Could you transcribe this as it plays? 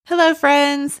Hello,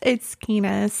 friends. It's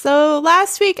Kina. So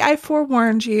last week I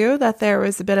forewarned you that there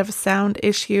was a bit of a sound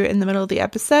issue in the middle of the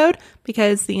episode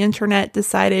because the internet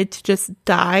decided to just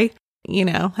die. You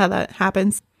know how that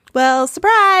happens. Well,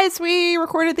 surprise! We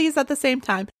recorded these at the same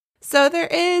time. So there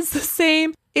is the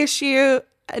same issue.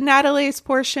 Natalie's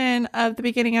portion of the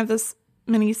beginning of this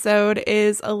mini-sode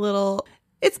is a little...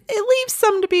 It leaves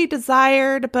some to be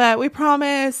desired, but we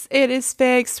promise it is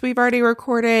fixed. We've already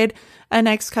recorded a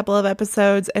next couple of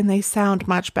episodes and they sound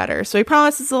much better. So we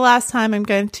promise it's the last time I'm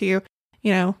going to,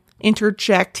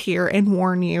 interject here and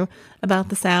warn you about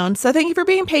the sound. So thank you for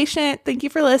being patient. Thank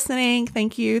you for listening.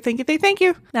 Thank you. Thank you. Thank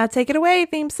you. Now take it away,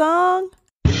 theme song.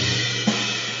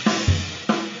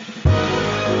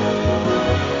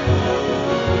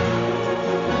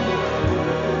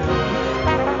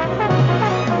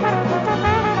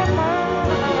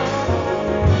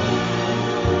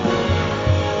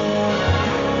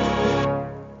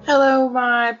 Hello,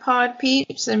 my pod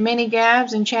peeps and mini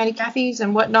gabs and chatty Cathy's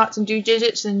and whatnots and do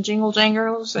digits and jingle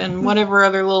jangles and whatever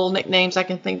other little nicknames I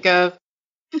can think of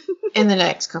in the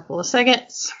next couple of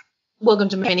seconds. Welcome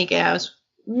to mini gabs.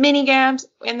 Mini gabs,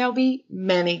 and there'll be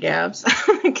many gabs.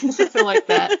 Because I feel like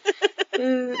that.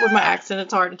 With my accent,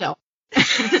 it's hard to tell.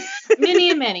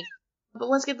 Many and many. But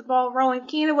let's get the ball rolling.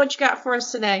 Kina, what you got for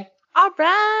us today? All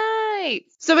right.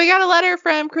 So we got a letter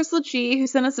from Crystal G, who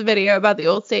sent us a video about the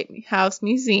Old State House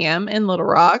Museum in Little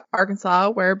Rock,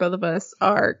 Arkansas, where both of us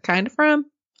are kind of from.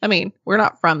 I mean, we're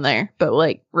not from there, but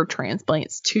we're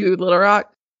transplants to Little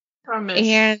Rock. Promise.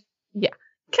 And yeah,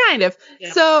 kind of.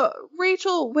 Yeah. So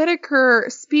Rachel Whitaker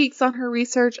speaks on her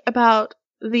research about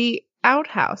the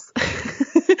outhouse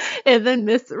and then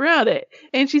missed around it.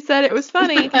 And she said it was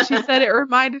funny because she said it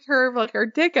reminded her of our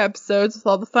Dick episodes with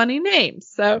all the funny names.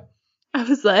 So I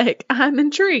was like, I'm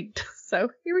intrigued. So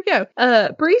here we go.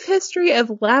 Brief history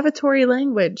of lavatory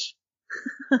language.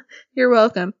 You're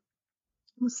welcome.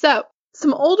 So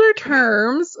some older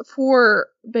terms for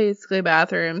basically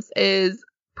bathrooms is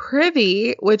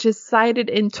privy, which is cited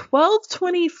in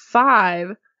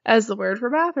 1225 as the word for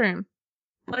bathroom.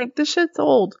 This shit's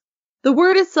old. The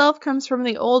word itself comes from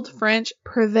the Old French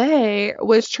privé,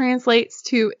 which translates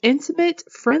to intimate,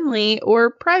 friendly,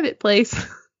 or private place.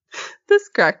 This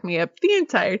cracked me up, the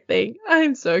entire thing.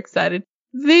 I'm so excited.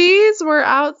 These were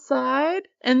outside,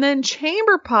 and then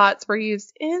chamber pots were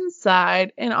used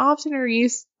inside, and often are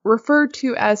referred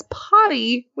to as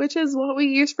potty, which is what we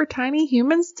use for tiny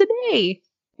humans today.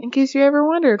 In case you ever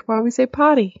wondered why we say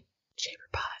potty. Chamber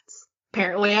pots.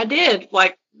 Apparently I did.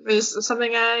 This is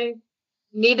something I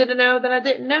needed to know that I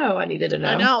didn't know I needed to know.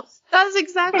 I know. That's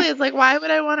exactly. It's why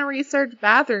would I want to research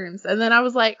bathrooms? And then I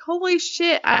was like, holy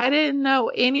shit, I didn't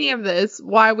know any of this,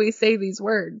 why we say these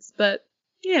words. But,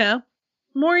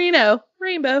 more you know.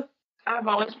 Rainbow. I've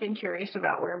always been curious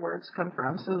about where words come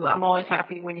from, so I'm always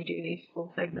happy when you do these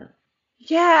full segments.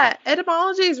 Yeah,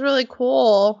 etymology is really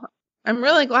cool. I'm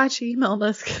really glad she emailed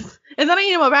us. And then I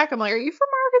emailed back, I'm like, are you from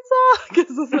Arkansas?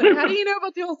 Because I was like, how do you know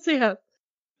about the Old State?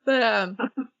 But,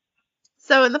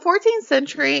 so in the 14th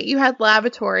century, you had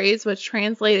lavatories, which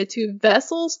translated to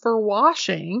vessels for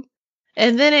washing,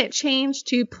 and then it changed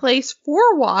to place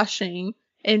for washing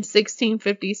in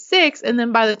 1656, and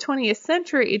then by the 20th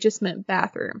century, it just meant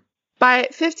bathroom. By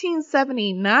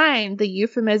 1579, the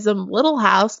euphemism little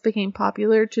house became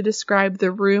popular to describe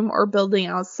the room or building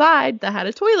outside that had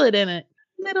a toilet in it.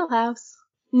 Little house.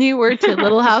 New word to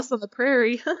Little House on the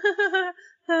Prairie.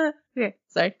 Okay,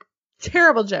 sorry.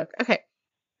 Terrible joke. Okay.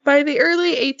 By the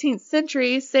early 18th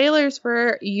century, sailors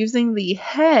were using the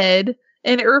head,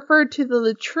 and it referred to the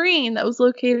latrine that was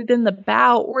located in the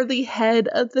bow or the head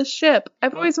of the ship.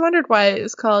 I've always wondered why it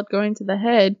was called going to the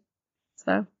head.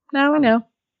 So, now I know.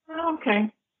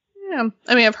 Okay. Yeah.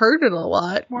 I mean, I've heard it a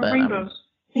lot. More rainbows.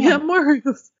 Yeah, more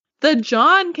rainbows. The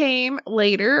John came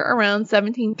later, around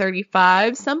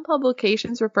 1735. Some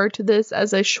publications refer to this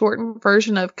as a shortened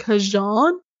version of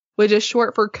Cajon, which is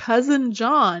short for Cousin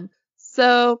John.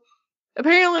 So,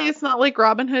 apparently it's not like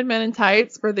Robin Hood Men in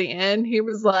Tights for the end. He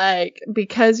was like,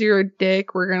 because you're a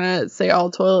dick, we're gonna say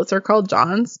all toilets are called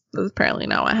Johns. That's apparently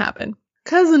not what happened.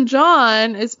 Cousin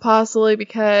John is possibly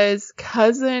because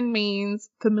cousin means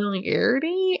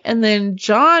familiarity, and then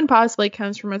John possibly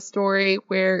comes from a story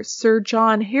where Sir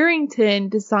John Harrington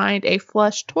designed a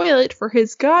flush toilet for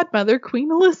his godmother,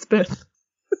 Queen Elizabeth.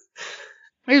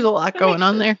 There's a lot going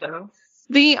on there. So.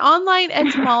 The online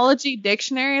etymology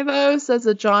dictionary, though, says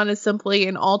that John is simply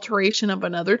an alteration of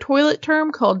another toilet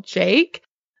term called Jake.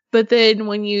 But then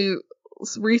when you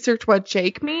research what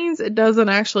Jake means, it doesn't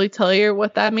actually tell you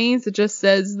what that means. It just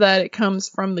says that it comes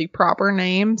from the proper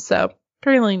name. So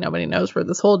apparently nobody knows where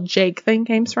this whole Jake thing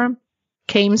came from.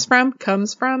 Comes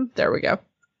from. There we go.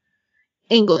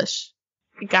 English.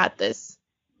 I got this.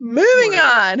 Moving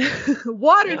on.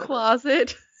 Water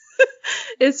closet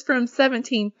is from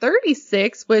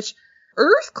 1736, which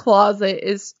earth closet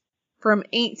is from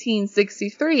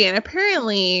 1863. And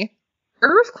apparently,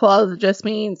 earth closet just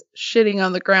means shitting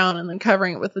on the ground and then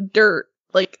covering it with the dirt,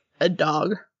 like a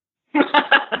dog.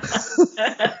 That's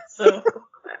so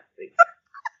classic.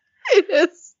 It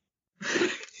is.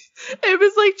 It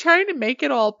was like trying to make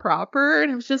it all proper,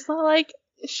 and it was just like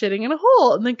shitting in a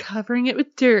hole and then covering it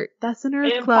with dirt. That's an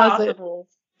earth Impossible. closet.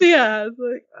 Yeah, it's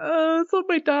like, oh, that's what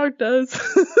my dog does.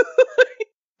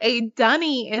 A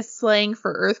dunny is slang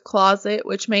for earth closet,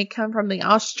 which may come from the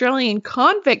Australian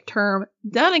convict term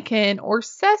dunnikin or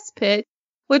cesspit,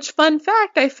 which, fun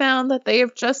fact, I found that they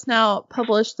have just now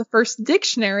published the first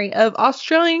dictionary of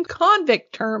Australian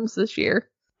convict terms this year.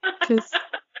 Because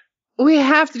we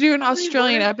have to do an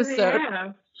Australian episode.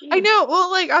 I know. Well,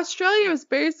 like, Australia was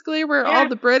basically where all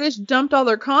the British dumped all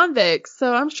their convicts,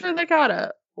 so I'm sure they got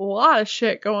a lot of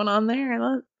shit going on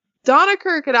there. Donner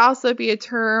could also be a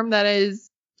term that is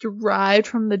derived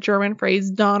from the German phrase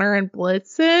Donner and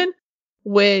Blitzen,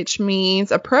 which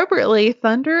means appropriately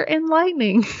thunder and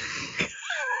lightning.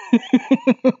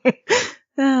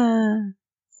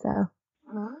 So,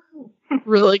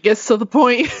 really gets to the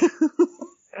point.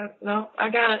 No, I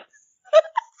got it.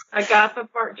 I got the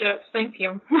fart jokes. Thank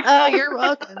you. Oh, you're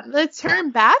welcome. The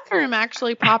term bathroom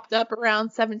actually popped up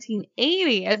around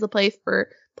 1780 as a place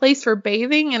for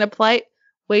bathing and a polite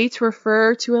way to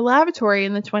refer to a lavatory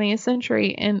in the 20th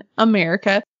century in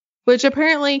America, which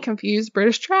apparently confused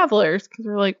British travelers because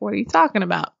they're like, what are you talking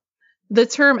about? The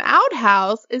term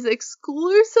outhouse is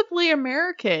exclusively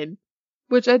American,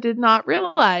 which I did not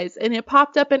realize, and it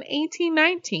popped up in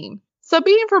 1819. So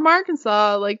being from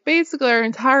Arkansas, like, basically our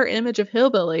entire image of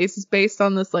hillbillies is based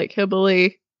on this, like,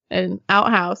 hillbilly and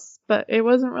outhouse, but it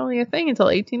wasn't really a thing until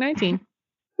 1819.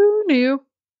 Who knew?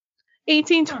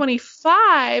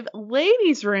 1825,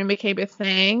 ladies' room became a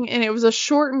thing, and it was a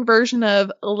shortened version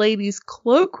of ladies'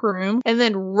 cloakroom, and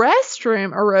then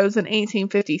restroom arose in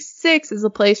 1856 as a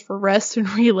place for rest and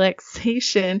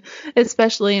relaxation,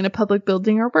 especially in a public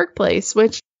building or workplace,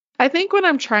 which I think when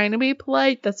I'm trying to be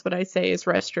polite, that's what I say is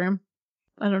restroom.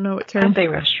 I don't know what term. I say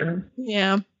restroom.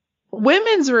 Yeah.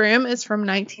 Women's room is from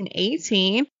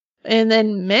 1918. And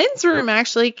then men's room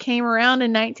actually came around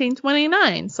in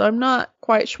 1929. So I'm not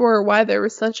quite sure why there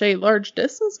was such a large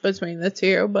distance between the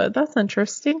two, but that's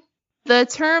interesting. The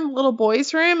term little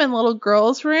boys' room and little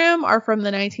girls' room are from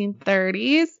the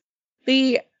 1930s.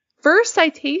 The first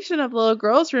citation of little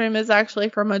girls' room is actually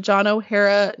from a John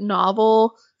O'Hara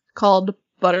novel called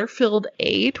Butterfield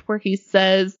 8, where he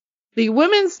says, the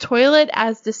women's toilet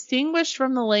as distinguished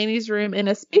from the ladies' room in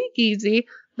a speakeasy,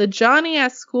 the Johnny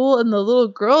at school and the little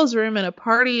girls' room in a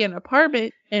party and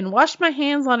apartment, and wash my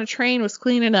hands on a train was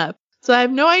cleaning up. So I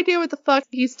have no idea what the fuck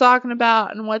he's talking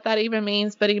about and what that even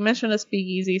means, but he mentioned a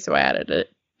speakeasy, so I added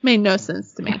it. Made no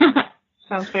sense to me.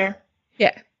 Sounds fair.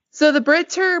 Yeah. So the Brit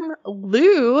term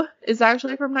loo is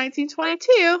actually from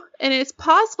 1922, and it's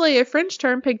possibly a French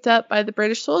term picked up by the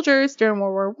British soldiers during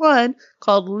World War I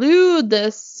called lieu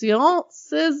de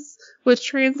sciences, which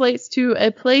translates to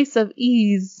a place of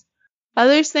ease.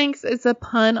 Others think it's a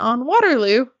pun on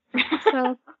Waterloo.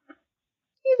 So,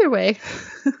 either way.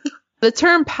 The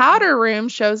term powder room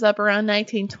shows up around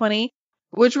 1920,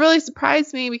 which really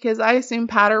surprised me because I assumed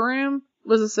powder room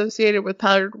was associated with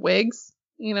powdered wigs,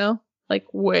 you know, like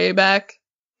way back.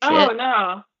 Oh,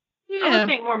 no. Yeah. I was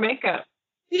thinking more makeup.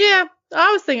 Yeah,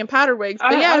 I was thinking powder wigs,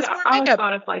 but yeah, it's more I makeup.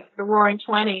 thought of like the Roaring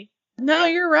 20s. No,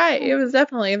 you're right. It was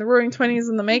definitely the Roaring 20s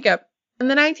and the makeup. In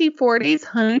the 1940s,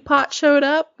 honeypot showed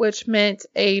up, which meant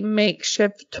a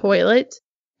makeshift toilet.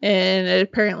 And it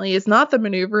apparently is not the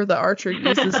maneuver that Archer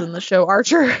uses in the show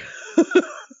Archer.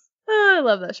 I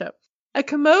love that show. A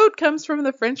commode comes from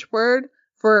the French word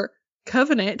for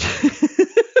covenant.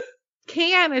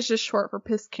 Can is just short for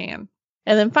piss can.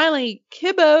 And then finally,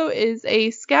 kibbo is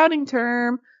a scouting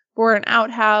term for an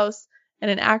outhouse and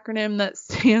an acronym that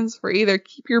stands for either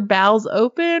keep your bowels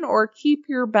open or keep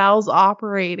your bowels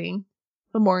operating.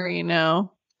 The more you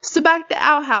know. So back to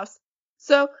outhouse.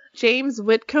 So James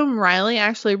Whitcomb Riley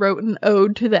actually wrote an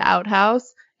ode to the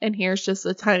outhouse, and here's just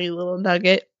a tiny little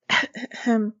nugget.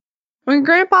 When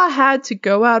Grandpa had to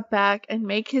go out back and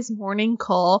make his morning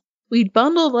call, we'd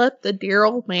bundled up the dear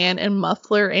old man in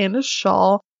muffler and a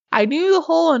shawl. I knew the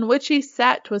hole in which he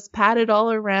sat 'twas padded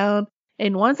all around,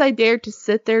 and once I dared to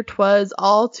sit there 'twas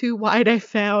all too wide I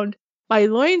found. My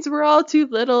loins were all too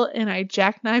little, and I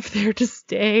jackknifed there to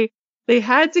stay. They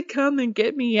had to come and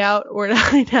get me out, or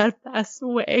I'd have passed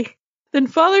away. Then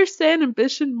father said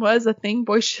ambition was a thing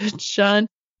boys should shun,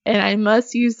 and I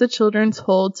must use the children's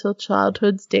hold till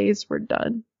childhood's days were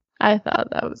done. I thought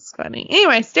that was funny.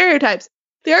 Anyway, stereotypes.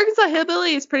 The Arkansas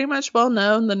hillbilly is pretty much well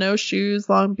known. The no shoes,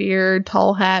 long beard,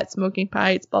 tall hat, smoking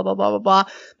pipes, blah, blah, blah, blah, blah.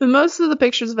 But most of the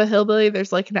pictures of a hillbilly,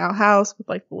 there's like an outhouse with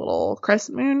like the little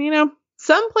crescent moon, you know?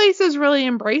 Some places really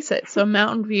embrace it. So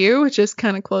Mountain View, which is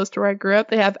kind of close to where I grew up,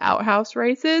 they have outhouse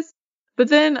races. But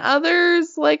then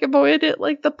others like avoid it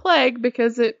like the plague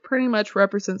because it pretty much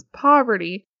represents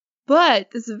poverty. But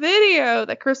this video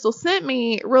that Crystal sent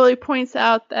me really points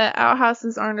out that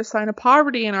outhouses aren't a sign of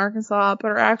poverty in Arkansas, but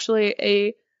are actually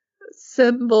a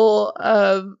symbol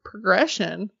of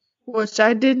progression, which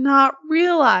I did not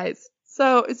realize.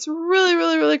 So it's really,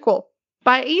 really, really cool.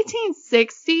 By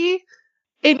 1860,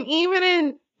 and even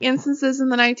in instances in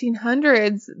the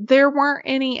 1900s, there weren't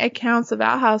any accounts of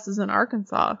outhouses in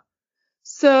Arkansas.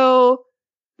 So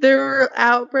there were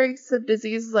outbreaks of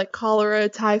diseases like cholera,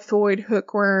 typhoid,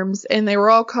 hookworms, and they were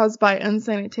all caused by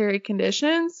unsanitary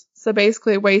conditions. So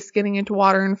basically waste getting into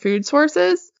water and food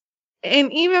sources.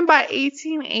 And even by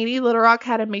 1880, Little Rock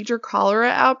had a major cholera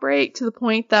outbreak to the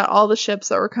point that all the ships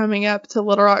that were coming up to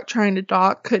Little Rock trying to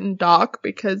dock couldn't dock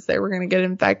because they were going to get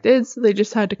infected. So they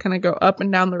just had to kind of go up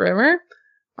and down the river.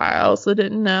 I also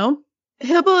didn't know.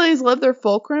 Hillbillies love their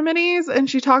folk remedies, and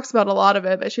she talks about a lot of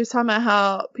it, but she's talking about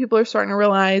how people are starting to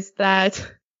realize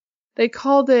that they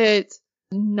called it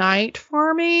night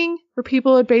farming, where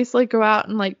people would basically go out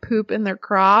and like poop in their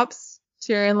crops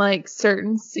during like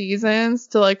certain seasons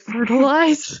to like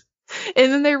fertilize.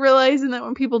 And then they're realizing that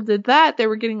when people did that, they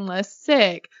were getting less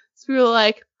sick. So we were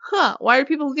like, why are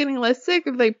people getting less sick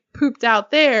if they pooped out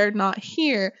there, not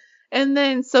here? And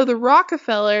then so the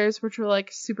Rockefellers, which were like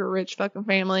a super rich fucking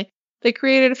family, they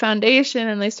created a foundation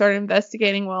and they started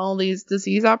investigating while all these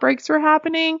disease outbreaks were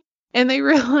happening. And they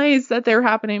realized that they were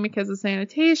happening because of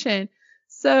sanitation.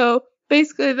 So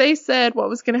basically they said what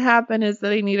was going to happen is that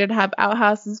they needed to have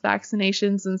outhouses,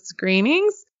 vaccinations, and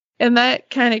screenings. And that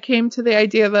kind of came to the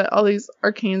idea that all these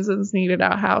Arkansans needed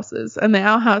outhouses. And the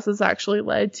outhouses actually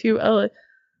led to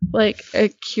a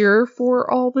cure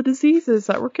for all the diseases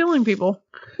that were killing people.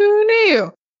 Who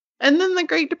knew? And then the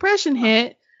Great Depression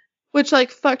hit, which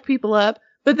like fucked people up.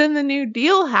 But then the New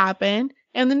Deal happened,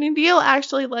 and the New Deal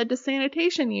actually led to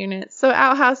sanitation units. So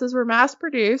outhouses were mass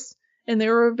produced, and they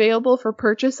were available for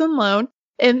purchase and loan.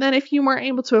 And then if you weren't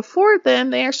able to afford them,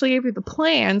 they actually gave you the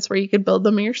plans where you could build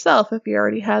them yourself if you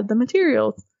already had the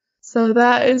materials. So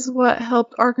that is what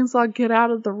helped Arkansas get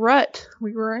out of the rut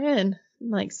we were in,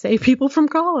 and like save people from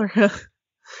cholera.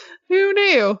 Who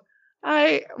knew?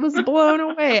 I was blown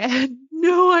away. I had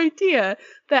no idea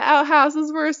that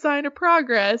outhouses were a sign of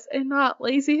progress and not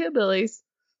lazy hillbillies.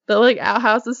 But like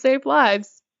outhouses saved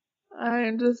lives.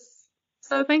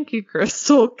 So thank you,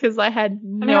 Crystal, because I had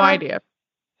no idea.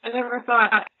 I never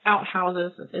thought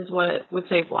outhouses is what would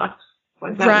save lives.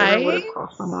 Like that never would have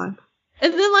crossed my mind.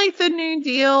 And then like the New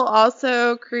Deal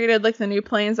also created like the new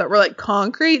planes that were like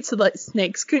concrete so like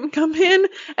snakes couldn't come in.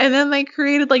 And then they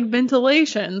created like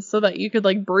ventilation so that you could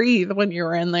like breathe when you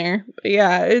were in there. But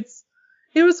yeah,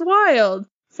 it was wild.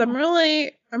 So I'm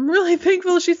really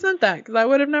thankful she sent that because I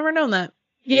would have never known that.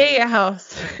 Yay,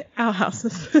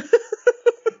 outhouses. So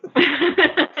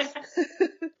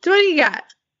what do you got?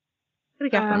 What do you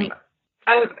got for me?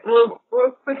 Real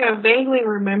quick, I vaguely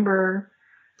remember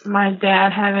my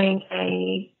dad having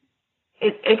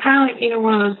it kind of like,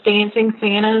 one of those dancing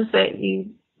Santas that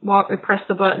you press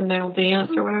the button, they'll dance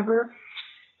or whatever.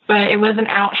 But it was an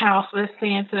outhouse with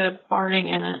Santa farting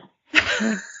in it.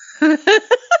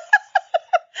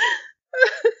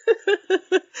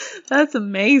 That's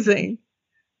amazing.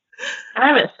 I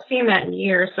haven't seen that in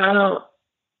years, so I don't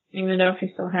even know if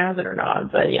he still has it or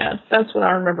not. But yeah, that's what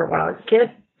I remember when I was a kid.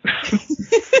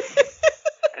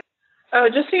 Oh,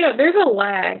 just so you know, there's a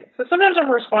lag. So sometimes I'm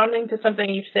responding to something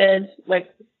you've said like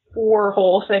 4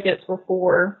 whole seconds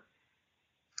before.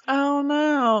 Oh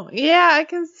no. Yeah, I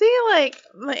can see like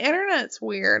my internet's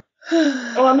weird.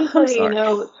 Oh, I'm just letting you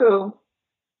know. So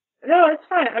no, it's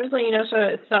fine. I'm just letting you know so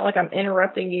it's not like I'm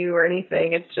interrupting you or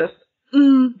anything. It's just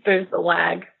there's the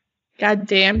lag.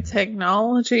 Goddamn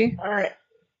technology. All right.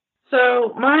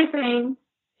 So my thing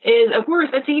is, of course,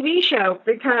 a TV show,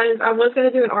 because I was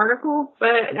going to do an article,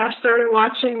 but I started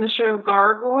watching the show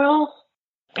Gargoyles,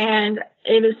 and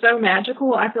it is so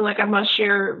magical, I feel like I must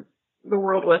share the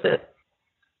world with it.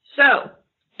 So,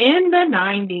 in the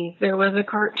 90s, there was a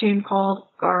cartoon called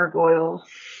Gargoyles,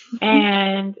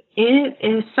 and it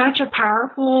is such a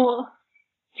powerful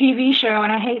TV show,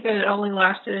 and I hate that it only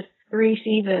lasted 3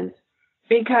 seasons,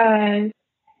 because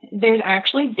there's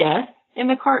actually death in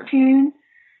the cartoon,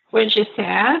 which is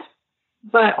sad,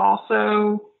 but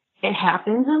also it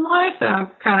happens in life, and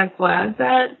I'm kind of glad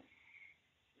that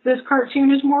this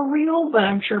cartoon is more real, but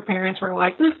I'm sure parents were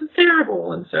like, this is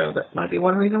terrible, and so that might be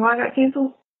one reason why I got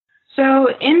canceled. So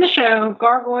in the show,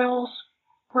 gargoyles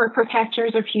were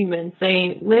protectors of humans.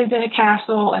 They lived in a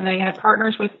castle, and they had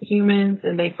partners with humans,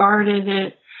 and they guarded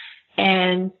it,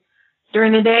 and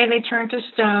during the day they turned to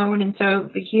stone, and so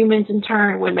the humans in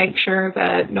turn would make sure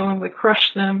that no one would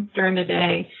crush them during the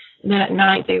day, and then at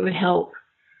night they would help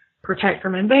protect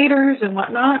from invaders and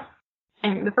whatnot.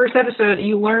 And the first episode,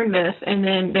 you learn this, and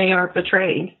then they are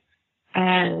betrayed,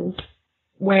 and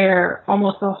where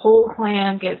almost the whole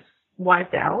clan gets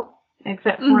wiped out,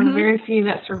 except for the very few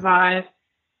that survive.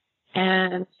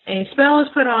 And a spell is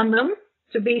put on them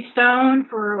to be stone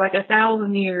for like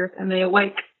 1,000 years, and they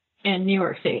awake in New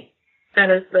York City.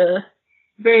 That is the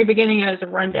very beginning as a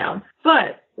rundown.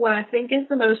 But what I think is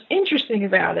the most interesting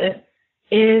about it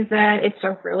is that it's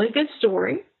a really good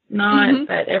story. Not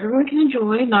that everyone can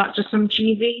enjoy, not just some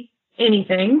cheesy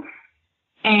anything.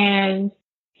 And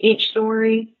each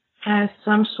story has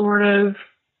some sort of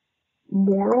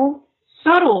moral,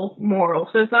 subtle moral.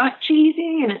 So it's not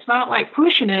cheesy and it's not like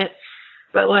pushing it,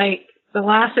 but like the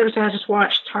last episode I just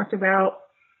watched talked about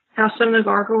how some of the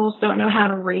gargoyles don't know how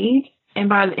to read. And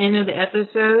by the end of the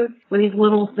episode, with these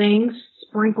little things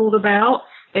sprinkled about,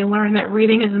 they learn that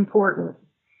reading is important.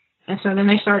 And so then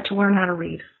they start to learn how to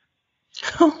read.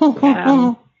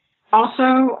 Also,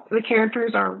 the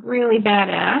characters are really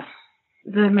badass.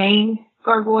 The main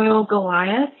gargoyle,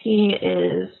 Goliath, he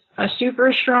is a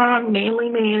super strong, manly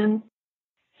man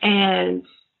and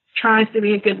tries to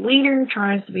be a good leader,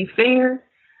 tries to be fair,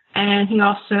 and he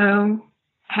also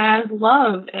has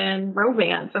love and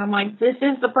romance. And I'm like, this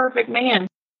is the perfect man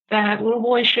that little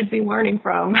boys should be learning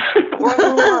from. Or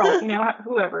little girls,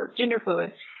 whoever, gender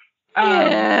fluid.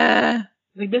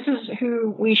 Like, this is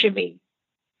who we should be.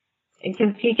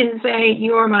 Because he can say,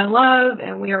 you are my love,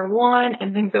 and we are one,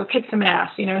 and then go kick some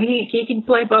ass. He can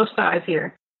play both sides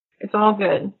here. It's all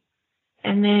good.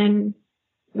 And then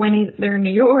when they're in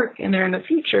New York, and they're in the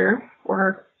future,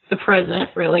 or the present,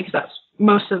 really, because that's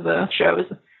most of the show is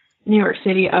New York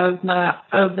City of the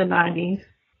 90s.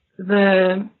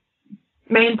 The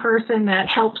main person that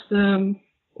helps them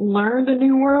learn the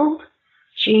new world,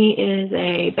 she is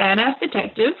a badass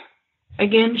detective.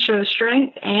 Again, shows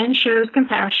strength and shows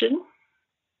compassion.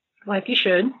 Like you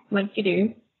should, like you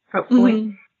do,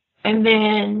 hopefully. And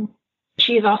then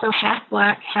she is also half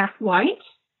black, half white.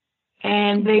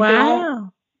 And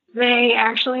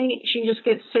she just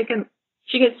gets sick and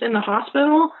she gets in the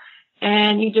hospital,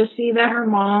 and you just see that her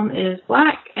mom is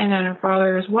black and then her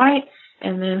father is white,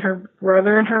 and then her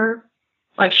brother and her,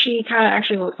 like, she kind of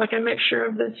actually looks like a mixture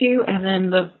of the two, and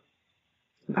then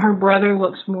her brother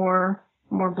looks more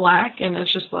black, and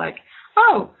it's just like,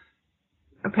 oh,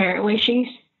 apparently she's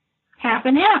half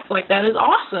and half. Like, that is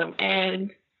awesome.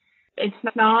 And it's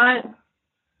not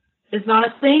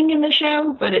a thing in the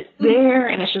show, but it's there,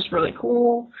 and it's just really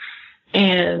cool.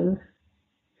 And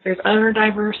there's other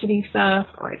diversity stuff.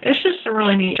 Like, it's just a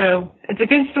really neat show. It's a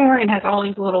good story and has all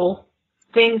these little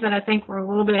things that I think were a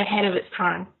little bit ahead of its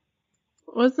time.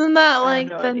 Wasn't that like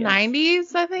the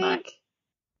 90s, I think?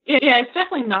 Yeah, it's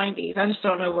definitely 90s. I just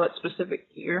don't know what specific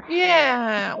year.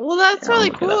 Yeah. Well, that's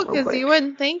really cool because you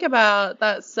wouldn't think about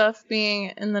that stuff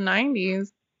being in the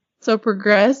 90s. So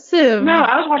progressive. No,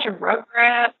 I was watching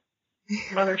Rugrats.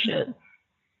 Other shit.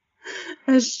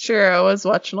 That's true. I was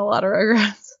watching a lot of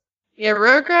Rugrats. Yeah,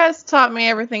 Rugrats taught me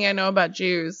everything I know about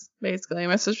Jews, basically.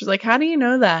 My sister's like, how do you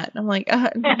know that? And I'm like,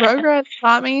 Rugrats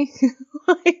taught me.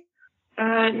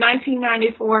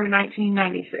 1994 to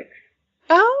 1996.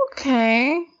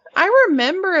 Okay. I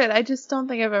remember it. I just don't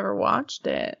think I've ever watched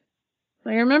it.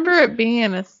 I remember it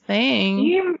being a thing.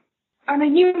 You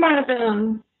might have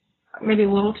been maybe a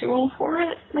little too old for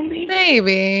it, maybe?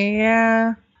 Maybe,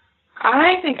 yeah.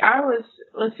 I think I was,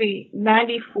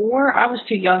 94. I was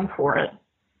too young for it.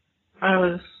 I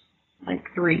was like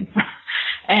 3.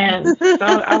 And so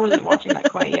I wasn't watching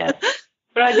that quite yet.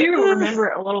 But I do remember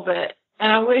it a little bit.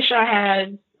 And I wish I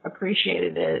had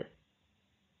appreciated it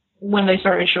when they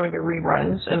started showing the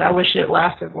reruns. And I wish it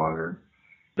lasted longer.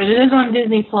 But it is on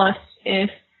Disney Plus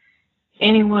if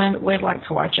anyone would like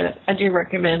to watch it. I do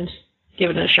recommend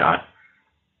giving it a shot.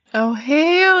 Oh,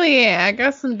 hell yeah. I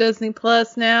got some Disney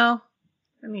Plus now.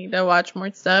 I need to watch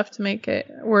more stuff to make it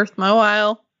worth my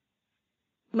while.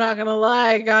 I'm not going to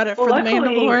lie. I got it for The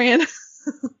Mandalorian.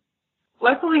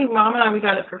 Luckily, Mom and I, we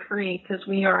got it for free because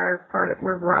we're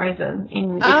Verizon.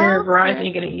 And if you're Verizon,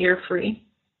 you get a year free.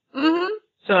 Mm-hmm.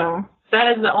 So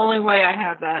that is the only way I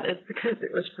have that is because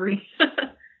it was free.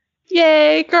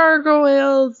 Yay,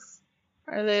 gargoyles.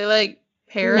 Are they like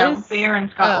Paris? No, they're in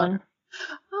Scotland.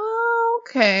 Oh,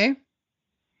 okay.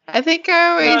 I think I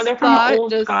always they're thought from an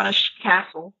old Scottish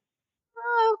castle.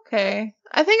 Okay.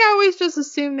 I think I always just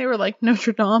assumed they were like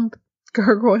Notre Dame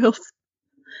gargoyles.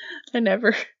 I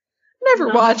never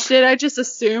watched it. I just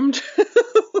assumed.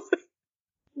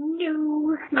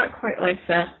 No, not quite like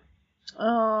that.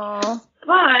 Oh.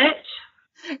 But.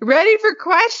 Ready for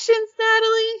questions,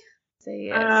 Natalie? Say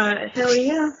yes. Hell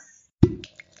yeah.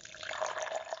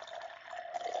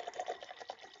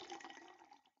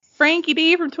 Frankie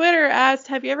D from Twitter asked,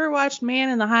 have you ever watched Man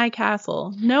in the High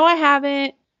Castle? No, I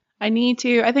haven't. I need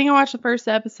to. I think I watched the first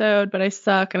episode, but I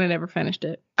suck and I never finished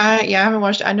it. I haven't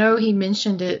watched it. I know he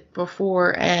mentioned it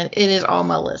before, and it is on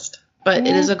my list, but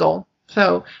it is a goal.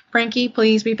 So, Frankie,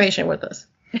 please be patient with us.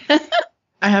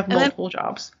 I have multiple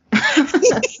jobs.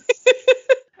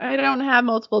 I don't have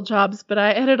multiple jobs, but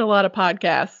I edit a lot of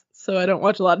podcasts, so I don't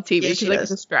watch a lot of TV because I get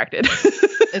distracted.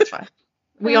 It's fine.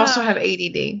 We also have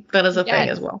ADD. That is a thing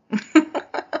as well.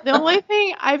 The only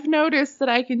thing I've noticed that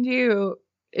I can do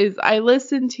is I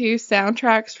listen to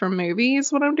soundtracks from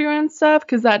movies when I'm doing stuff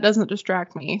because that doesn't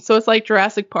distract me. So it's like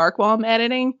Jurassic Park while I'm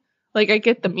editing. Like I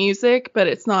get the music, but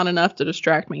it's not enough to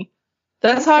distract me.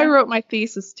 That's how I wrote my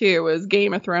thesis too, was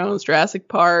Game of Thrones, Jurassic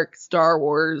Park, Star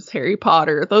Wars, Harry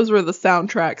Potter. Those were the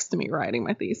soundtracks to me writing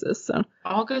my thesis. So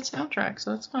all good soundtracks,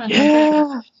 so that's fine.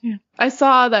 Yeah. I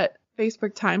saw that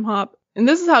Facebook time hop, and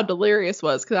this is how delirious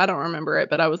was because I don't remember it,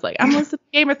 but I was like, I'm listening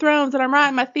to Game of Thrones and I'm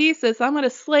writing my thesis. I'm going to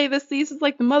slay this thesis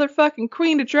like the motherfucking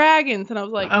Queen of Dragons. And I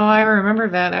was like, oh, I remember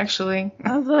that actually.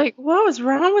 I was like, what was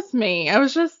wrong with me? It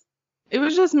was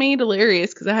just me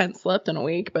delirious because I hadn't slept in a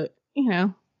week, but you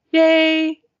know.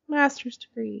 Yay, master's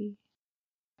degree.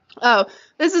 Oh,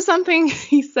 this is something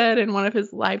he said in one of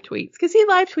his live tweets, because he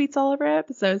live tweets all of our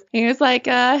episodes. He was like,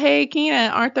 hey,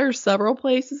 Keena, aren't there several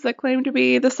places that claim to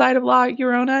be the site of La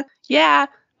Llorona? Yeah,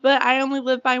 but I only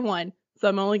live by one, so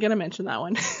I'm only going to mention that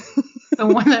one. The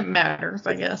one that matters,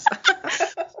 I guess.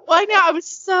 Well, I know, I was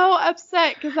so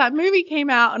upset because that movie came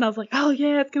out, and I was like, oh,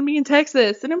 yeah, it's going to be in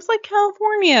Texas. And it was like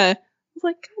California. I was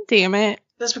like, God damn it.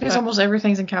 That's because almost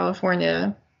everything's in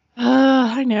California.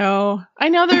 I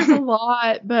know there's a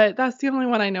lot, but that's the only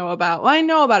one I know about. Well, I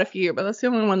know about a few, but that's the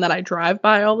only one that I drive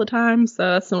by all the time, so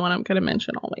that's the one I'm going to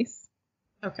mention always.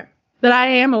 Okay. But I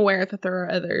am aware that there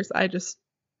are others. I just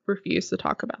refuse to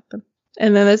talk about them.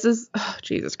 And then this is, oh,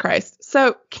 Jesus Christ.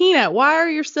 So, Keena, why are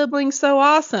your siblings so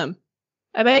awesome?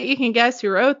 I bet you can guess who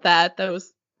wrote that.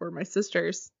 Those were my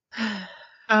sisters.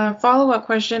 Follow-up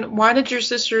question. Why did your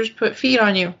sisters put feet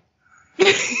on you?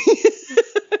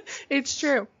 It's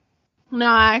true. No,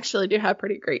 I actually do have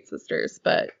pretty great sisters,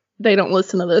 but they don't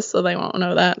listen to this, so they won't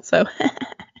know that. So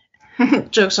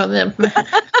Joke's on them.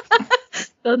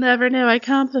 They'll never know I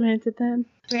complimented them.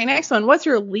 Okay, next one. What's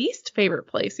your least favorite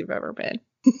place you've ever been?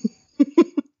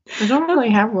 I don't really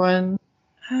have one.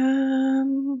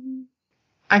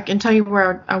 I can tell you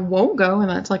where I won't go, and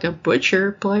that's like a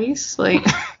butcher place. Like,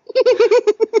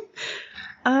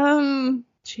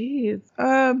 jeez.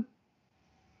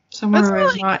 Somewhere where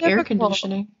there's not air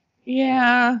conditioning.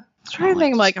 Yeah. I'm trying to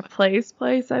think of like a place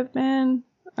I've been.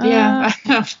 Yeah.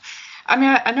 I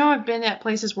mean, I know I've been at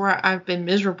places where I've been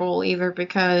miserable, either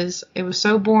because it was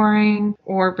so boring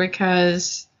or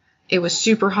because it was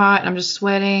super hot and I'm just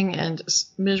sweating and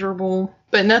just miserable.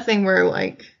 But nothing where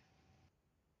like...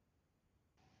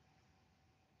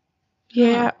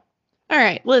 Yeah. All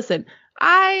right. Listen,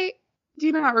 I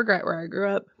do not regret where I grew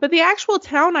up, but the actual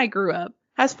town I grew up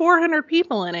has 400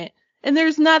 people in it, and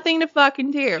there's nothing to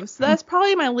fucking do. So that's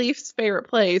probably my least favorite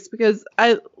place because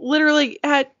I literally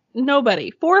had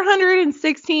nobody.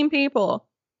 416 people,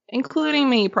 including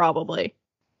me, probably.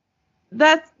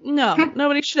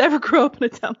 Nobody should ever grow up in a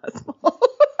town that small.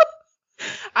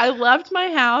 I loved my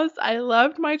house. I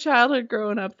loved my childhood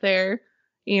growing up there,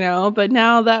 but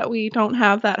now that we don't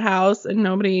have that house and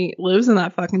nobody lives in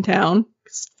that fucking town,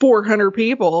 it's 400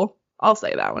 people. I'll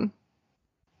say that one.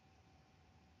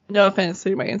 No offense to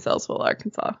anybody in Sellersville,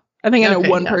 Arkansas. I think I know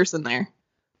one person there.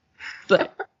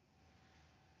 But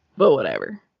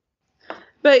whatever.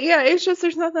 But yeah, it's just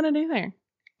there's nothing to do there.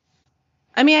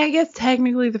 I mean, I guess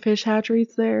technically the fish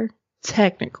hatchery's there.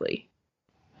 Technically.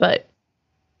 But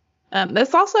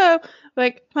that's also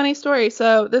like funny story.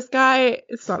 So this guy,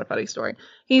 it's not a funny story.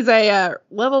 He's a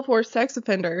level 4 sex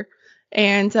offender.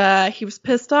 And he was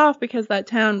pissed off because that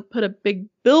town put a big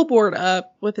billboard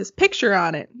up with his picture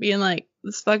on it, being like,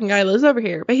 this fucking guy lives over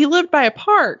here. But he lived by a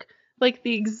park, like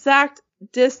the exact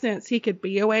distance he could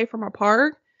be away from a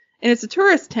park. And it's a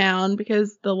tourist town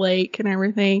because the lake and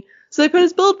everything. So they put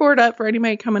his billboard up for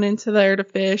anybody coming into there to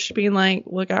fish, being like,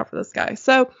 look out for this guy.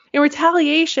 So in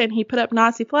retaliation, he put up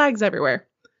Nazi flags everywhere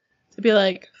to be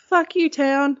like, fuck you,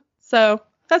 town. So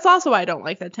that's also why I don't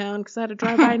like that town, because I had to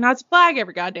drive by a Nazi flag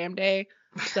every goddamn day.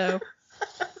 So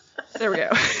there we go.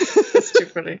 That's too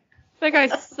funny. That guy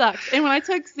sucks. And when I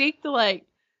took Zeke to, like,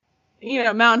 you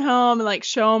know, Mountain Home and, like,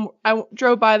 show him, I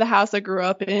drove by the house I grew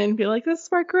up in and be like, this is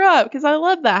where I grew up, because I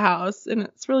love that house. And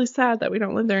it's really sad that we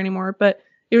don't live there anymore, but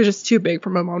it was just too big for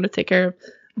my mom to take care of.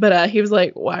 But he was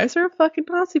like, why is there a fucking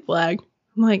Nazi flag?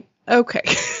 I'm like, okay.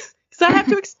 Because I have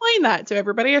to explain that to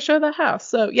everybody I show the house.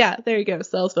 So, yeah, there you go,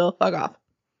 Sellersville. Fuck off.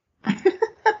 I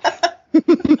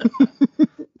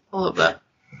love that.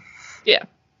 Yeah.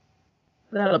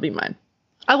 That'll be mine.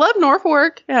 I love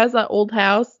Norfolk. It has that old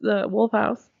house, the Wolf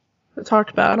House, I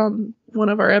talked about on one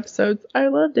of our episodes. I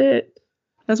loved it.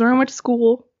 That's where I went to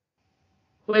school.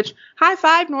 Which, high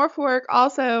five, Norfolk.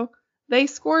 Also, they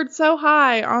scored so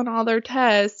high on all their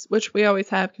tests, which we always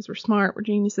have because we're smart, we're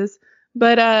geniuses.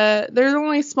 But there's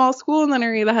only a small school in that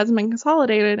area that hasn't been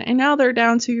consolidated, and now they're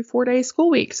down to 4-day school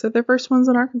weeks. So they're the first ones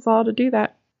in Arkansas to do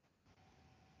that.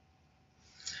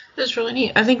 That's really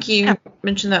neat. I think you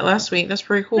mentioned that last week. That's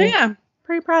pretty cool. Yeah,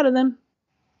 pretty proud of them.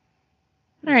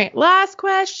 All right, last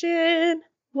question.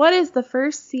 What is the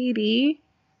first CD/album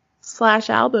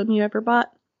you ever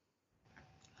bought?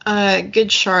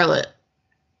 Good Charlotte.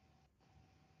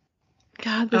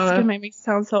 God, this is going to make me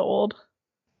sound so old.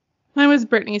 Mine was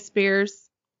Britney Spears.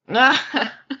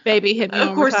 Baby hit me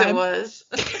Of course time. it was.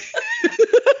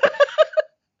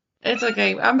 It's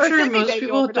okay. I'm sure most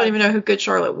people don't even know who Good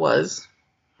Charlotte was.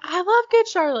 I love Good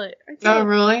Charlotte. I do. Oh,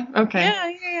 really? Okay.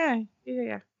 Yeah.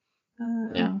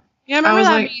 Yeah. Yeah, I remember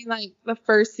that being like the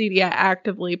first CD I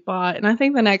actively bought, and I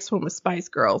think the next one was Spice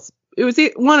Girls. It was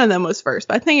one of them was first,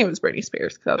 but I think it was Britney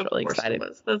Spears because I was really excited.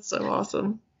 That's so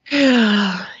awesome.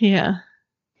 Yeah.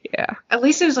 At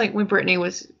least it was like when Britney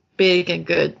was big and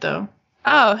good, though.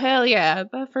 Oh, hell yeah.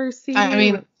 The first CD. I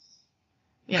mean,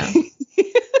 yeah.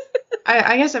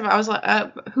 I guess if I was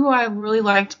like, who I really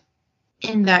liked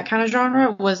in that kind of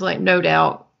genre was like No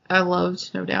Doubt. I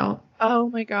loved No Doubt. Oh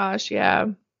my gosh, yeah.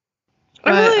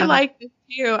 But, I really liked it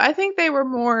too. I think they were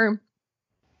more.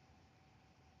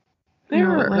 They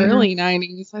were early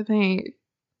 90s, I think.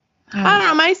 I don't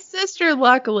know. My sister,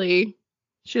 luckily,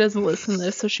 she doesn't listen to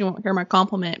this, so she won't hear my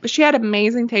compliment. But she had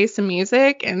amazing taste in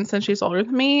music, and since she's older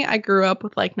than me, I grew up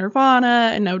with like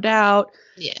Nirvana and No Doubt.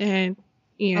 Yeah. And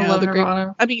you know, I love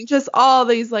Nirvana. I mean, just all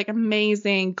these like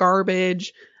amazing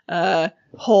garbage,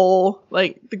 whole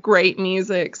like the great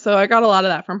music. So I got a lot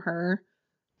of that from her.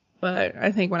 But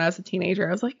I think when I was a teenager,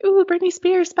 I was like, ooh, Britney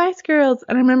Spears, Spice Girls.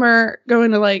 And I remember going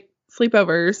to like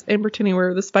sleepovers and pretending we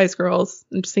were the Spice Girls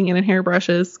and singing in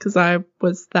hairbrushes because I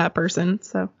was that person.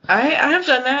 So I have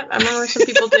done that. I remember some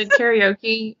people did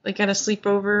karaoke like at a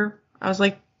sleepover. I was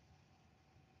like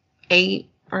 8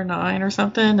 or 9 or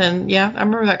something. And yeah, I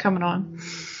remember that coming on.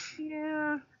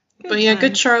 Yeah. But yeah,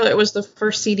 Good Charlotte was the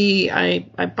first CD I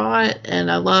bought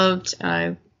and I loved. And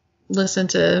I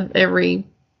listened to everything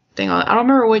on it. I don't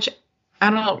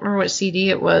remember what CD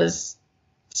it was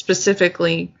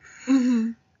specifically.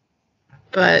 Mm-hmm.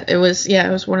 But it was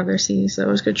one of their CDs, so it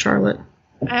was Good Charlotte.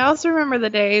 I also remember the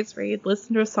days where you'd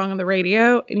listen to a song on the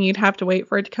radio and you'd have to wait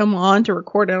for it to come on to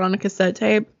record it on a cassette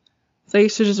tape. So I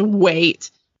used to just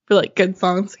wait for like good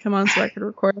songs to come on so I could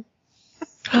record them.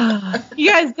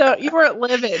 You guys you weren't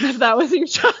living if that was your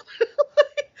childhood.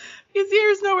 Because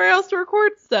there's nowhere else to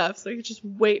record stuff, so you could just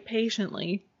wait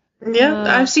patiently. Yeah,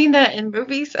 I've seen that in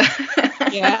movies.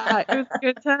 Yeah, it was a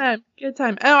good time. Good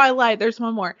time. Oh, I lied. There's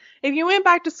one more. If you went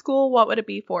back to school, what would it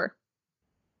be for?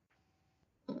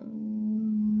 I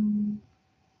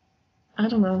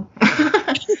don't know.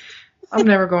 I'm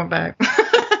never going back.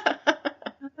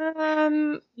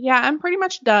 Yeah, I'm pretty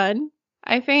much done.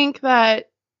 I think that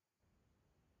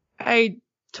I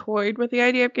toyed with the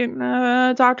idea of getting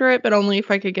a doctorate, but only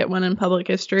if I could get one in public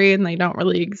history, and they don't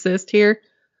really exist here.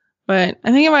 But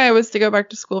I think if I was to go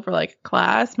back to school for like a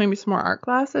class, maybe some more art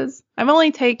classes. I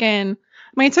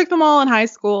took them all in high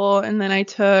school, and then I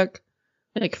took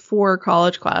like 4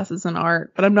 college classes in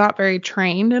art, but I'm not very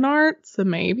trained in art, so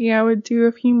maybe I would do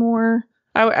a few more.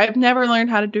 I've never learned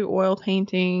how to do oil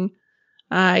painting.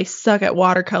 I suck at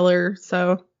watercolor,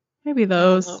 so maybe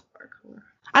those.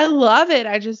 I love it.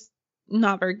 I just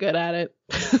not very good at it.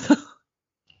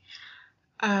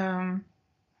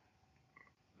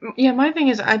 Yeah, my thing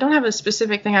is I don't have a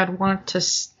specific thing I'd want to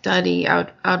study.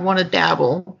 I'd want to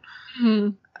dabble.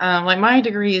 Mm-hmm. Like my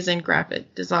degree is in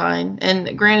graphic design,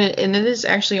 and granted, and it is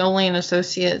actually only an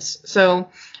associate's. So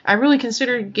I really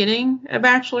considered getting a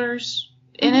bachelor's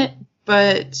in it,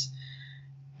 but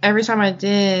every time I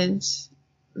did,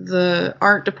 the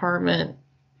art department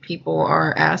people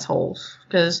are assholes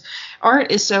because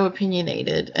art is so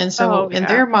opinionated, and so in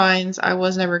their minds I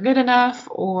was never good enough,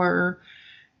 or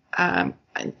and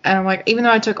I'm like, even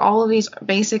though I took all of these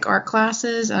basic art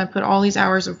classes and I put all these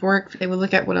hours of work, they would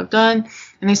look at what I've done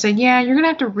and they say, yeah, you're gonna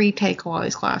have to retake all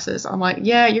these classes. I'm like,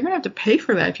 yeah, you're gonna have to pay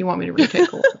for that if you want me to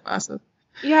retake all the classes.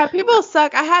 Yeah, people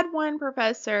suck. I had one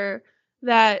professor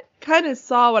that kind of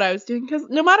saw what I was doing, because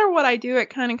no matter what I do,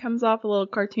 it kind of comes off a little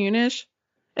cartoonish.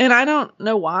 And I don't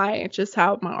know why. It's just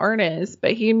how my art is.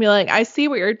 But he'd be like, I see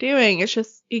what you're doing. It's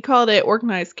just, he called it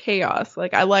organized chaos.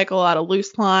 Like, I like a lot of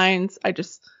loose lines. I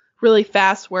just really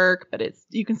fast work, but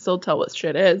you can still tell what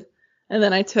shit is. And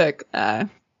then I took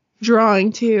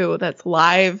drawing too. That's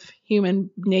live human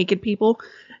naked people.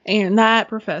 And that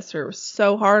professor was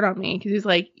so hard on me because he's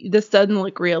like, this doesn't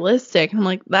look realistic. And I'm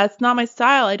like, that's not my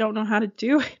style. I don't know how to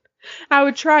do it. I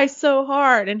would try so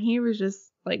hard. And he was just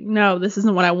like, no, this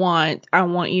isn't what I want. I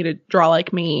want you to draw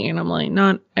like me. And I'm like,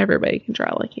 not everybody can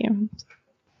draw like you.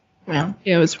 Yeah.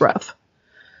 It was rough.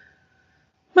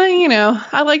 But,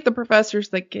 I like the professors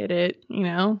that get it,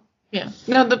 Yeah.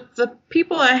 No, the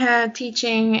people I had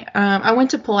teaching, I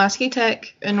went to Pulaski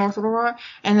Tech in North Little Rock,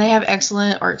 and they have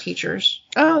excellent art teachers.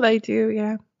 Oh, they do,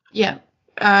 yeah. Yeah.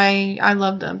 I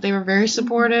loved them. They were very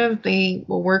supportive. They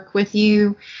will work with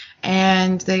you,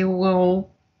 and they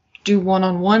will do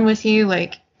one-on-one with you.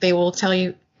 Like, they will tell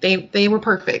you, they were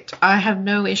perfect. I have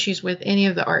no issues with any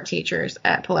of the art teachers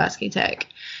at Pulaski Tech.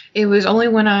 It was only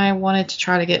when I wanted to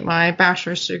try to get my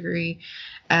bachelor's degree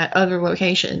at other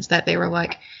locations that they were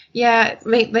like, yeah,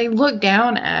 they looked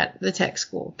down at the tech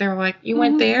school. They were like, you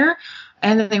went there?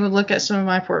 And then they would look at some of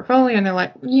my portfolio and they're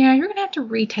like, yeah, you're going to have to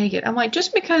retake it. I'm like,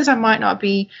 just because I might not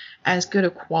be as good a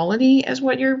quality as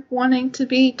what you're wanting to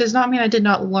be does not mean I did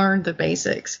not learn the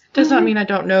basics. Does not mean I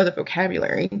don't know the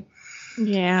vocabulary.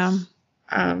 Yeah.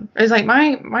 It's like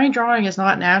my drawing is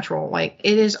not natural. Like,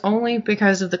 it is only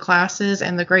because of the classes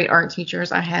and the great art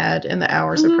teachers I had in the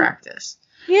hours of practice.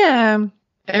 Yeah.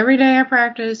 Every day I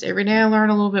practice. Every day I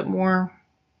learn a little bit more.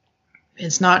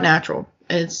 It's not natural.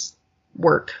 It's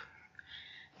work.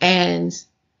 And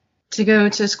to go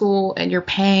to school and you're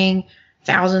paying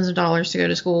thousands of dollars to go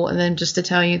to school and then just to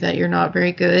tell you that you're not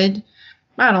very good,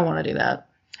 I don't want to do that.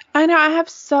 I know. I have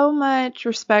so much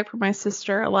respect for my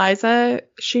sister, Eliza.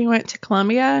 She went to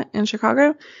Columbia in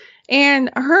Chicago, and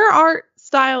her art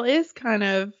style is kind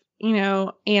of,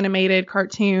 animated,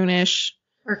 cartoonish.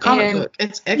 Or comic book.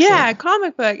 It's excellent. Yeah,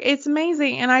 comic book. It's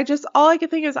amazing. And all I can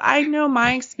think is, I know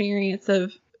my experience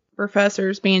of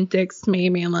professors being dicks to me,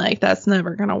 being like, that's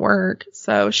never going to work.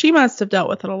 So she must have dealt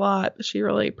with it a lot, but she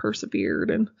really persevered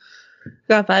and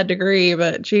got that degree.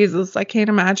 But Jesus, I can't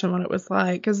imagine what it was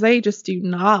like, because they just do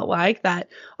not like that.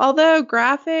 Although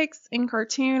graphics and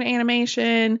cartoon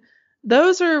animation,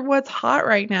 those are what's hot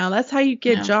right now. That's how you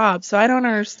get jobs. So I don't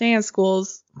understand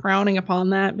schools frowning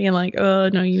upon that, being like, oh,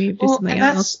 no, you need to do something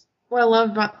else. That's what I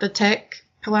love about the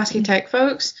Pulaski Tech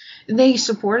folks. They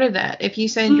supported that. If you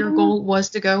said your goal was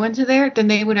to go into there, then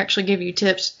they would actually give you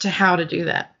tips to how to do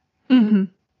that.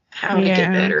 How to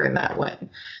get better in that way.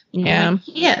 Yeah. And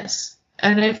yes.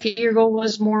 And if your goal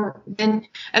was more, and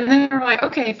then they're like,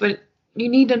 okay, but you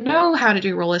need to know how to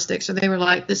do realistic. So they were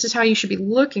like, this is how you should be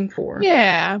looking for.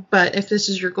 Yeah. But if this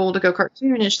is your goal to go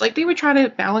cartoonish, like, they would try to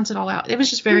balance it all out. It was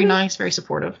just very nice, very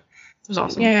supportive. It was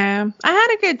awesome. Yeah. I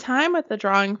had a good time with the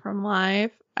drawing from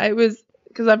life.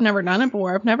 Because I've never done it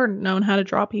before. I've never known how to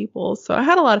draw people. So I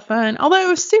had a lot of fun. Although it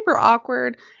was super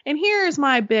awkward. And here's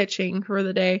my bitching for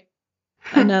the day.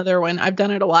 Another one. I've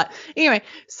done it a lot. Anyway,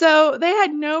 so they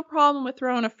had no problem with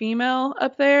throwing a female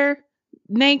up there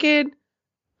naked.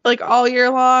 Like, all year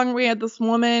long, we had this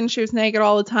woman. She was naked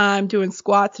all the time, doing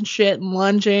squats and shit and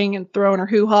lunging and throwing her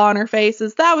hoo-ha on her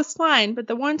faces. That was fine. But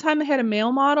the one time they had a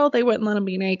male model, they wouldn't let him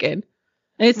be naked.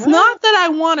 It's not that I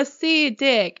want to see a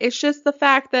dick. It's just the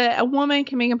fact that a woman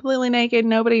can be completely naked.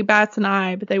 Nobody bats an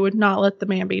eye, but they would not let the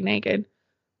man be naked.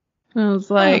 And I was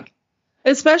like,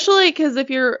 especially because if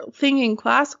you're thinking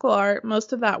classical art,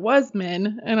 most of that was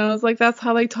men. And I was like, that's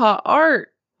how they taught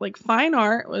art. Like, fine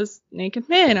art was naked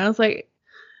men. I was like,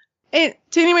 to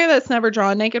anybody that's never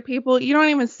drawn naked people, you don't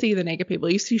even see the naked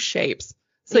people. You see shapes.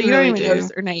 So you don't even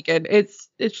notice they're naked. It's.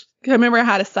 I remember I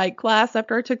had a psych class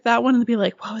after I took that one, and they'd be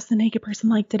like, what was the naked person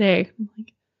like today? I'm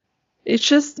like, it's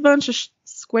just a bunch of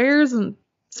squares and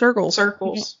circles.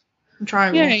 And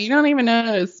triangles. Yeah, you don't even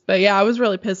notice. But yeah, I was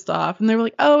really pissed off. And they were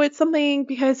like, oh, it's something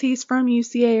because he's from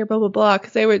UCA or blah, blah, blah.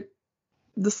 Because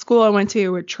the school I went to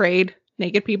would trade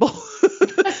naked people.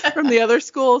 from the other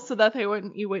school so that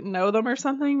you wouldn't know them or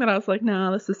something. But I was like,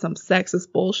 no, this is some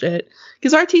sexist bullshit.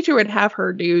 Because our teacher would have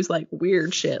her do like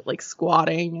weird shit, like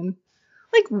squatting and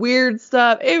like weird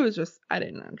stuff. It was just, I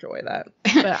didn't enjoy that.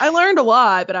 But I learned a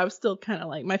lot, but I was still kind of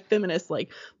like my feminist, like,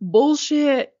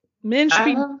 bullshit. Men should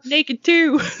be naked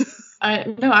too.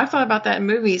 I thought about that in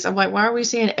movies. I'm like, why are we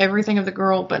seeing everything of the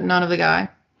girl but none of the guy?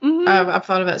 Mm-hmm. I've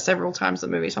thought of that several times in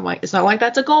movies. I'm like, it's not like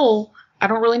that's a goal. I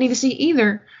don't really need to see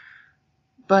either.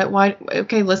 But why?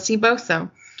 Okay, let's see both though.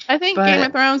 I think Game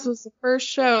of Thrones was the first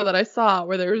show that I saw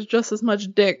where there was just as much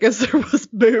dick as there was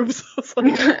boobs. I was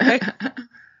like, okay.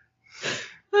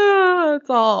 It's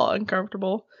all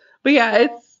uncomfortable. But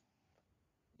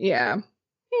yeah,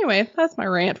 Anyway, that's my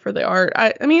rant for the art.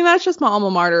 I mean, that's just my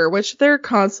alma mater, which they're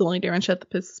constantly doing shit that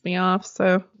pisses me off.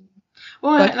 So,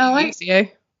 well, and I like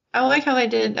how they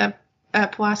did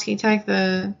at Pulaski Tech.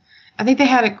 I think they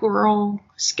had a girl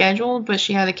scheduled, but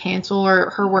she had to cancel, or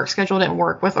her work schedule didn't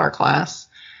work with our class.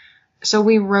 So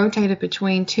we rotated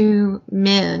between two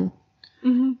men,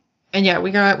 and yeah,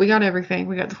 we got everything.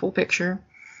 We got the full picture,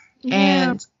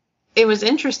 and it was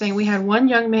interesting. We had one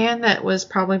young man that was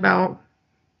probably about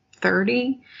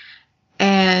 30,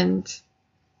 and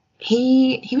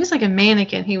he was like a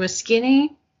mannequin. He was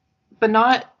skinny, but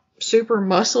not super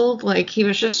muscled. Like, he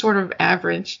was just sort of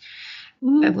average,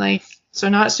 and like, so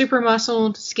not super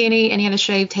muscled, skinny, and he had a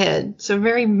shaved head, so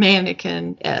very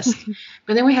mannequin-esque.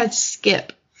 But then we had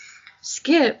Skip.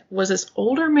 Skip was this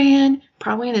older man,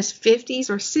 probably in his 50s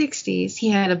or 60s. He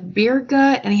had a beer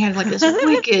gut, and he had like this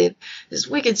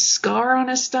wicked scar on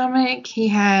his stomach. He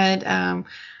had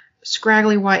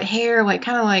scraggly white hair, like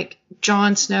kind of like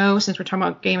Jon Snow, since we're talking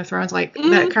about Game of Thrones, like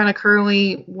that kind of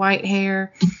curly white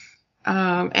hair,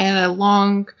 and a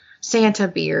long Santa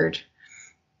beard.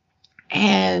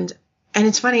 And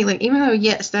it's funny, like, even though,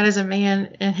 yes, that is a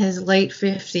man in his late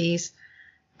 50s,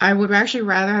 I would actually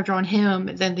rather have drawn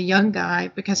him than the young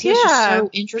guy, because he's just so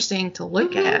interesting to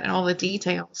look at, and all the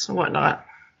details and whatnot.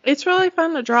 It's really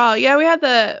fun to draw. Yeah, we had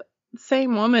the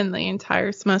same woman the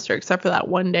entire semester, except for that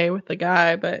one day with the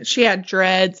guy, but she had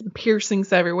dreads and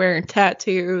piercings everywhere and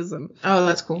tattoos. And oh,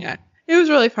 that's cool. Yeah, it was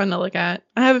really fun to look at.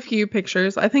 I have a few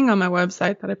pictures, I think, on my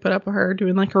website that I put up of her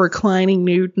doing like a reclining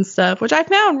nude and stuff, which I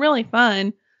found really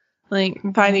fun. Like,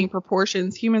 finding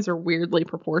proportions. Humans are weirdly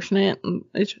proportionate, and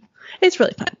it's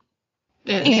really fun.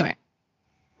 Anyway,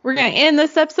 we're going to end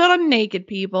this episode on naked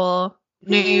people.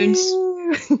 Nudes.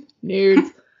 Nudes.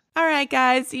 All right,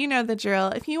 guys, you know the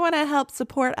drill. If you want to help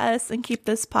support us and keep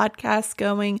this podcast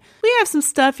going, we have some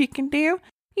stuff you can do.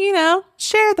 You know,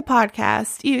 share the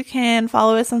podcast. You can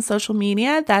follow us on social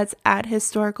media. That's at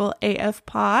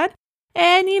HistoricalAFPod.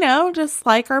 And, you know, just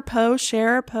like our post,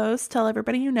 share our post, tell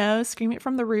everybody you know, scream it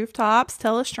from the rooftops,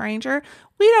 tell a stranger.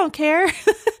 We don't care.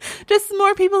 Just the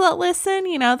more people that listen,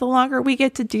 you know, the longer we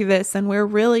get to do this, and we're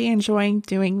really enjoying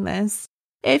doing this.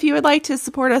 If you would like to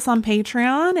support us on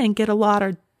Patreon and get a lot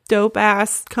of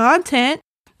dope-ass content,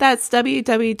 that's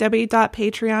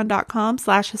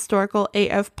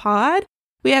www.patreon.com/historicalafpod.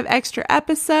 We have extra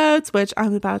episodes, which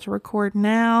I'm about to record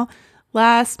now.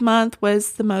 Last month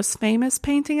was the most famous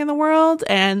painting in the world,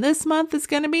 and this month is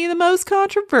going to be the most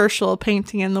controversial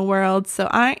painting in the world, so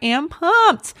I am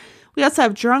pumped. We also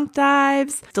have drunk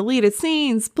dives, deleted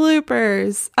scenes,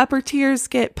 bloopers, upper tiers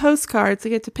get postcards, they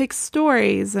get to pick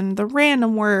stories and the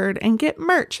random word and get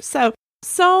merch. So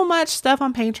much stuff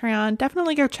on Patreon.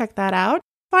 Definitely go check that out.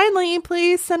 Finally,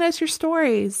 please send us your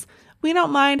stories. We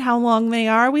don't mind how long they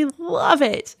are. We love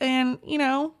it. And, you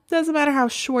know, doesn't matter how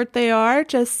short they are.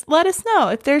 Just let us know.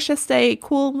 If there's just a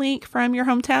cool link from your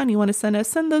hometown you want to send us,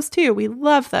 send those too. We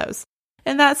love those.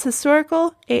 And that's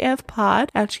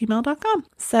historicalafpod@gmail.com.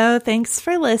 So thanks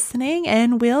for listening,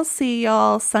 and we'll see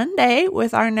y'all Sunday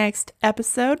with our next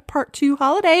episode, part 2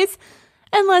 holidays.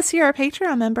 Unless you're a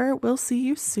Patreon member, we'll see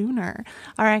you sooner.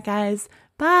 All right, guys.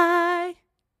 Bye.